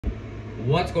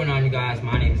What's going on, you guys?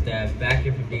 My name is Dev, back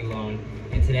here from D-Lone,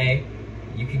 and today,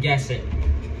 you could guess it,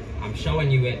 I'm showing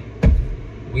you it,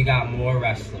 we got more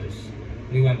wrestlers.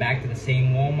 We went back to the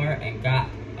same Walmart and got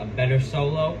a better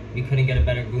Solo. We couldn't get a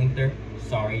better Gunther.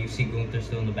 Sorry, you see Gunther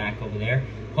still in the back over there.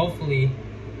 Hopefully,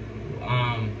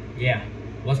 yeah.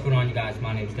 What's going on, you guys?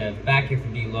 My name is Dev, back here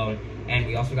from D-Lone, and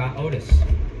we also got Otis.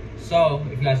 So,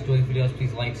 if you guys enjoy the videos,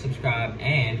 please like, subscribe,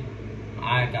 and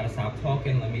I gotta stop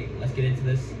talking. Let's get into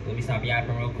this. Let me stop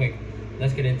yapping real quick.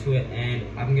 Let's get into it, and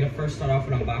I'm gonna first start off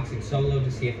with unboxing Solo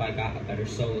to see if I got a better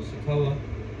Solo Sokoa.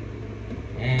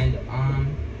 And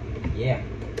yeah.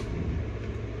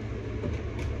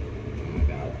 Oh my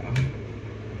god.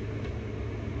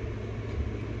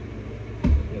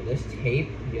 Yo, this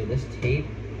tape.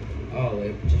 Oh,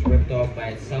 it just ripped off by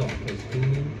itself.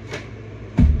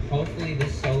 Hopefully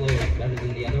this Solo is better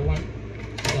than the other one,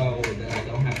 so that I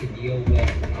don't have to deal with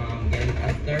getting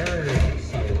a third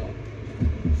Solo.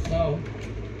 So,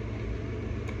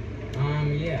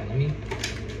 yeah, let me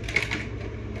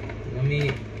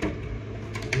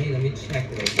check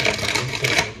real quick. This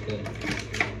Solo is good.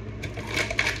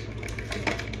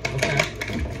 Okay.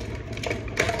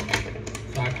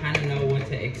 So I kind of know what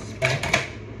to expect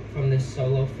from this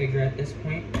Solo figure at this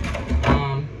point.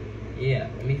 Yeah,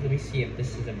 let me see if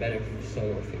this is a better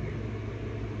Solo figure.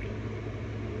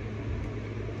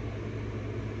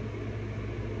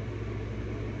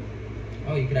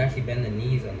 Oh, you could actually bend the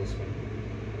knees on this one.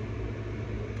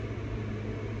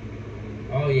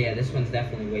 Oh yeah, this one's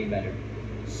definitely way better.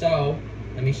 So,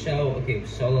 let me show, okay,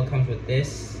 Solo comes with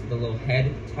this, the little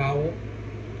head towel.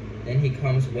 Then he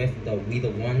comes with the We The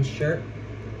One shirt,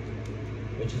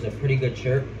 which is a pretty good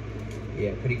shirt.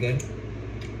 Yeah, pretty good.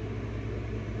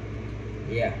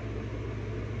 Yeah.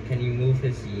 Can you move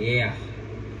his? Yeah.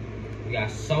 We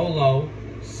got Solo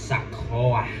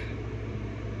Sokoa.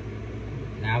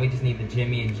 Now we just need the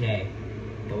Jimmy and Jay.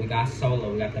 But we got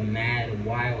Solo. We got the Mad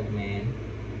Wild Man,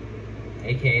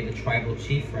 aka the Tribal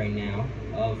Chief right now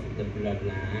of the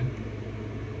Bloodline.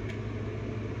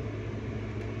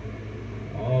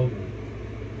 Oh.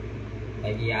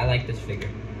 Like, yeah, I like this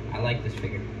figure. I like this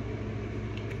figure.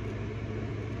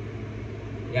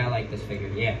 Yeah, I like this figure,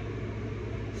 yeah.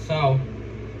 So,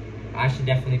 I should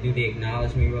definitely do the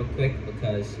acknowledge me real quick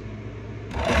because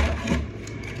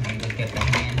let me just get the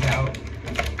hands out.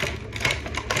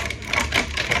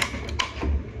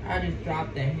 I just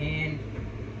dropped the hand.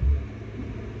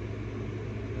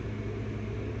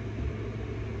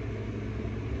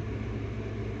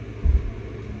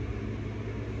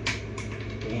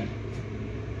 Damn.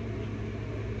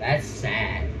 That's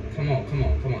sad. Come on.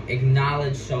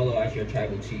 Acknowledge Solo as your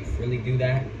tribal chief. Really do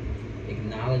that.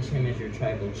 Acknowledge him as your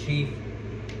tribal chief.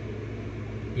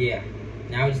 Yeah.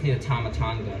 Now we just need a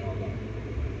Tomaton gun. Hold on.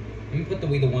 Let me put the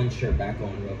We The One shirt back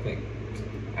on real quick.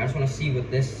 I just want to see what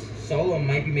this Solo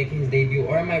might be making his debut,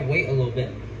 or I might wait a little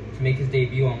bit to make his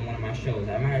debut on one of my shows.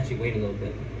 I might actually wait a little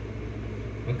bit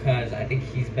because I think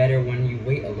he's better when you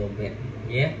wait a little bit.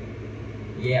 Yeah?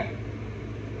 Yeah.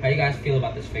 How do you guys feel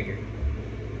about this figure?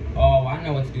 Oh, I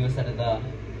know what to do instead of the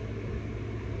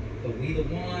We The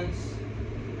Ones.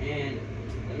 And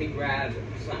let me grab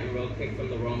something real quick from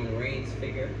the Roman Reigns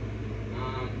figure.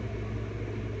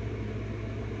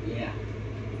 Yeah.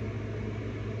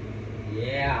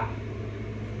 Yeah.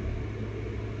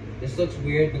 This looks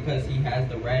weird because he has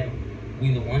the red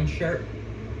We The One shirt.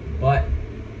 But,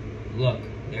 look,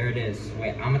 there it is.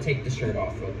 Wait, I'm going to take the shirt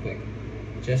off real quick.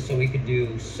 Just so we could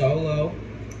do Solo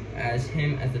as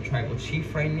him as the tribal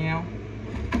chief right now.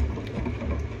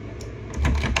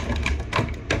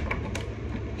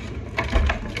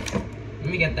 Let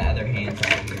me get the other hands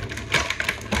out of here.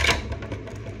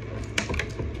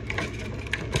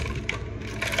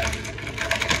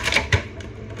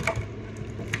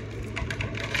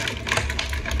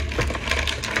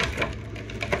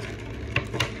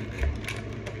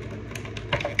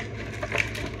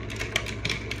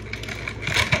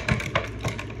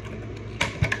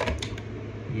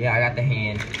 Yeah, I got the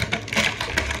hand.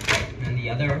 And the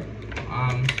other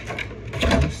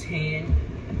loose hand.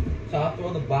 So I'll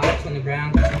throw the box on the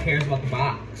ground because who cares about the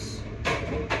box?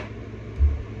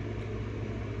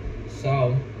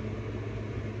 So,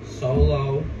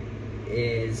 Solo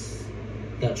is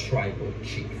the tribal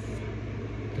chief.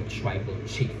 The tribal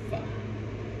chief.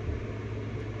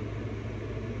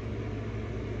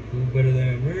 Who better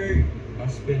than me? I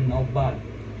spin nobody.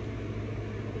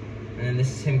 And then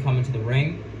this is him coming to the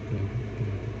ring.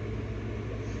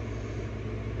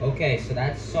 Okay, so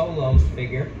that's Solo's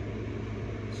figure.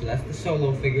 So that's the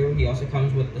Solo figure. He also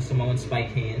comes with the Samoan spike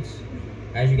hands.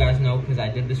 As you guys know, because I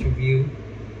did this review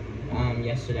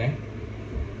yesterday.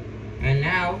 And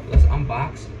now, let's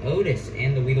unbox Otis.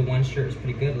 And the We The One shirt is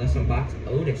pretty good. Let's unbox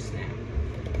Otis now.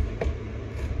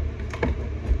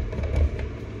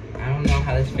 I don't know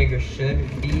how this figure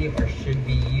should be or should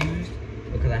be used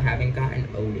because I haven't gotten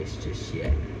Otis just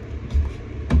yet.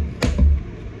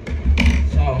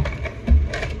 So,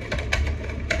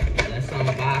 let's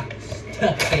unbox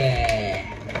Tucky.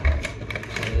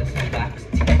 Let's unbox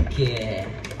Tucky.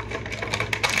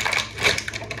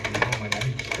 Oh my god,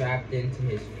 he's strapped into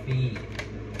his feet.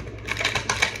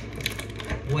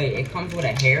 Wait, it comes with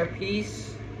a hair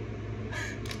piece?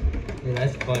 Dude,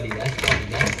 that's funny, that's funny,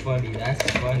 that's funny,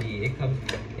 that's funny.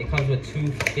 It comes with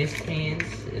 2 fist hands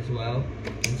as well,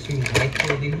 and 2 mic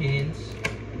holding hands.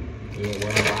 Yeah,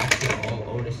 we're unboxing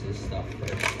all Otis's stuff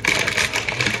first.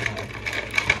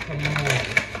 Come on.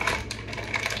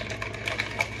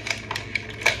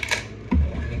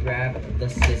 Let me grab the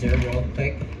scissor real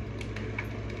quick.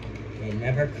 And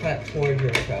never cut towards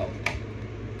yourself.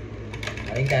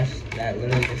 I think that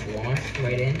literally just launched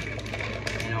right in.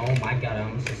 And oh my god, I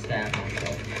almost just stabbed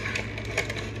myself.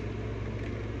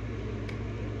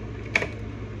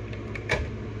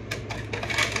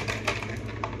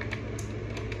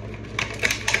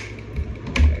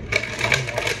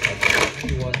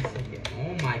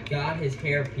 Oh my god, his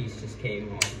hair piece just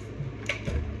came off.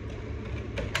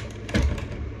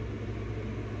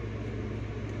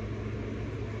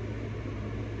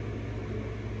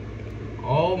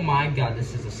 Oh my god,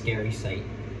 this is a scary sight.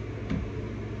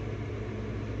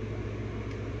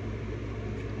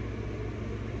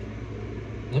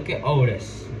 Look at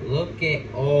Otis. Look at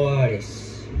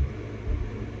Otis.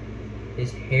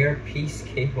 His hair piece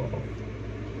came off.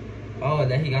 Oh,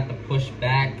 and then he got the push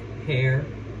back hair.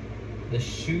 The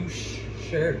shoosh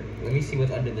shirt. Let me see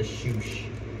what's under the shoosh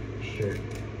shirt.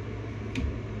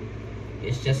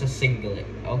 It's just a singlet.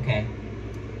 Okay.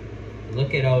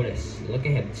 Look at Otis. Look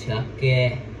at him.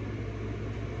 Tucky.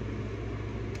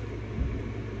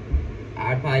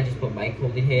 I'd probably just put mic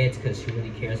holding heads because he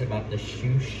really cares about the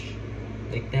shoosh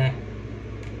like that.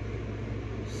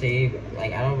 Save,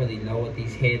 like, I don't really know what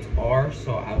these heads are,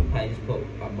 so I would probably just put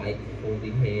my mic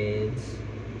holding heads.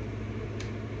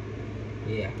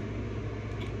 Yeah.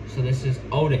 So this is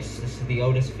Otis. This is the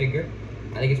Otis figure.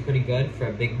 I think it's pretty good for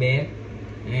a big man.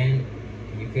 And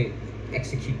you could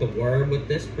execute the word with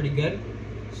this pretty good.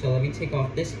 So let me take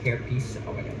off this hairpiece.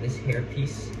 Oh my god, this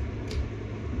hairpiece.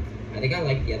 I think I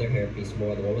like the other hairpiece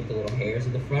more, the one with the little hairs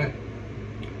in the front.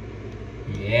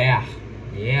 Yeah.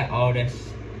 Yeah,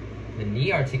 Otis. The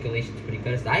knee articulation is pretty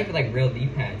good. It's not even like real knee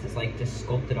pads. It's like just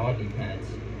sculpted on knee pads.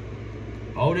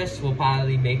 Otis will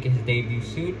probably make his debut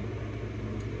soon.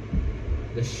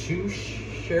 The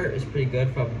shoosh shirt is pretty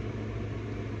good from...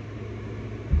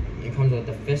 It comes with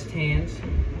the fist hands.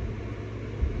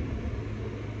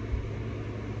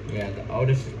 Yeah, the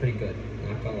Otis is pretty good.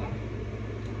 Not gonna lie.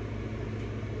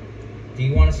 Do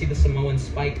you want to see the Samoan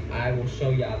spike? I will show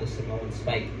y'all the Samoan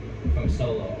spike from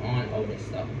Solo on Otis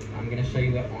though. I'm gonna show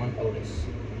you it on Otis.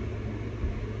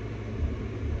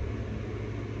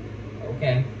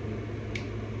 Okay.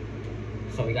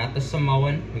 So we got the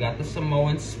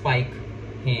Samoan spike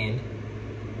hand.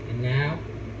 And now,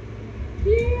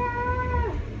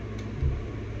 yeah!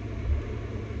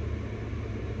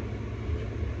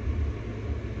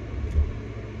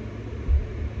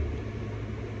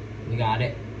 We got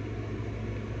it.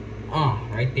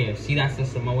 Right there. See, that's the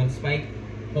Samoan spike.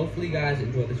 Hopefully you guys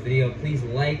enjoyed this video. Please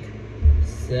like,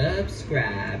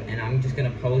 subscribe, and I'm just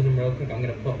gonna pose them real quick. I'm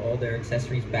gonna put all their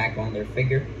accessories back on their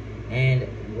figure, and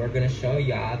we're gonna show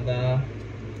y'all the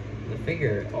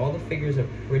figure. All the figures are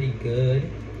pretty good.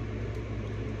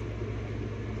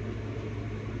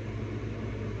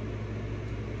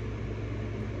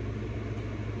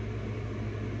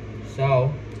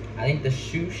 So I think the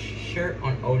shoosh shirt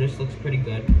on Otis looks pretty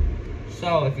good.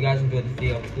 So if you guys enjoyed this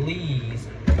video, please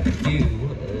do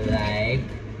like,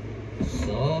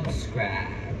 subscribe.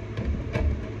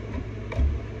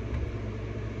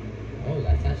 Oh,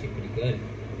 that's actually pretty good.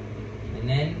 And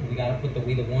then we gotta put the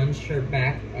We The One shirt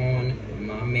back on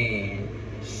my man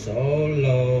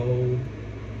Solo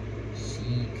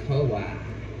Sikoa.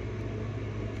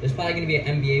 There's probably gonna be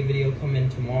an NBA video coming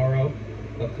tomorrow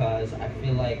because I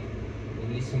feel like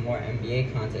we need some more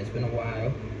NBA content. It's been a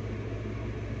while.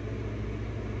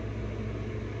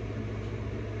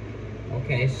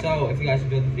 Okay, so if you guys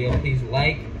enjoyed the video, please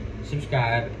like,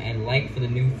 subscribe, and like for the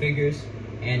new figures,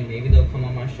 and maybe they'll come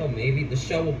on my show. Maybe the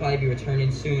show will probably be returning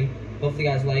soon. Hopefully,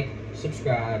 you guys like,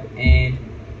 subscribe, and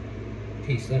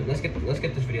peace. Let's get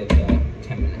this video to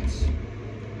 10 minutes.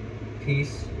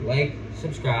 Peace, like,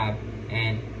 subscribe,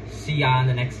 and see y'all in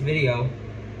the next video.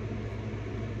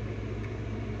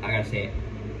 I gotta say it.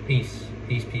 Peace.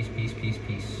 Peace, peace, peace, peace, peace.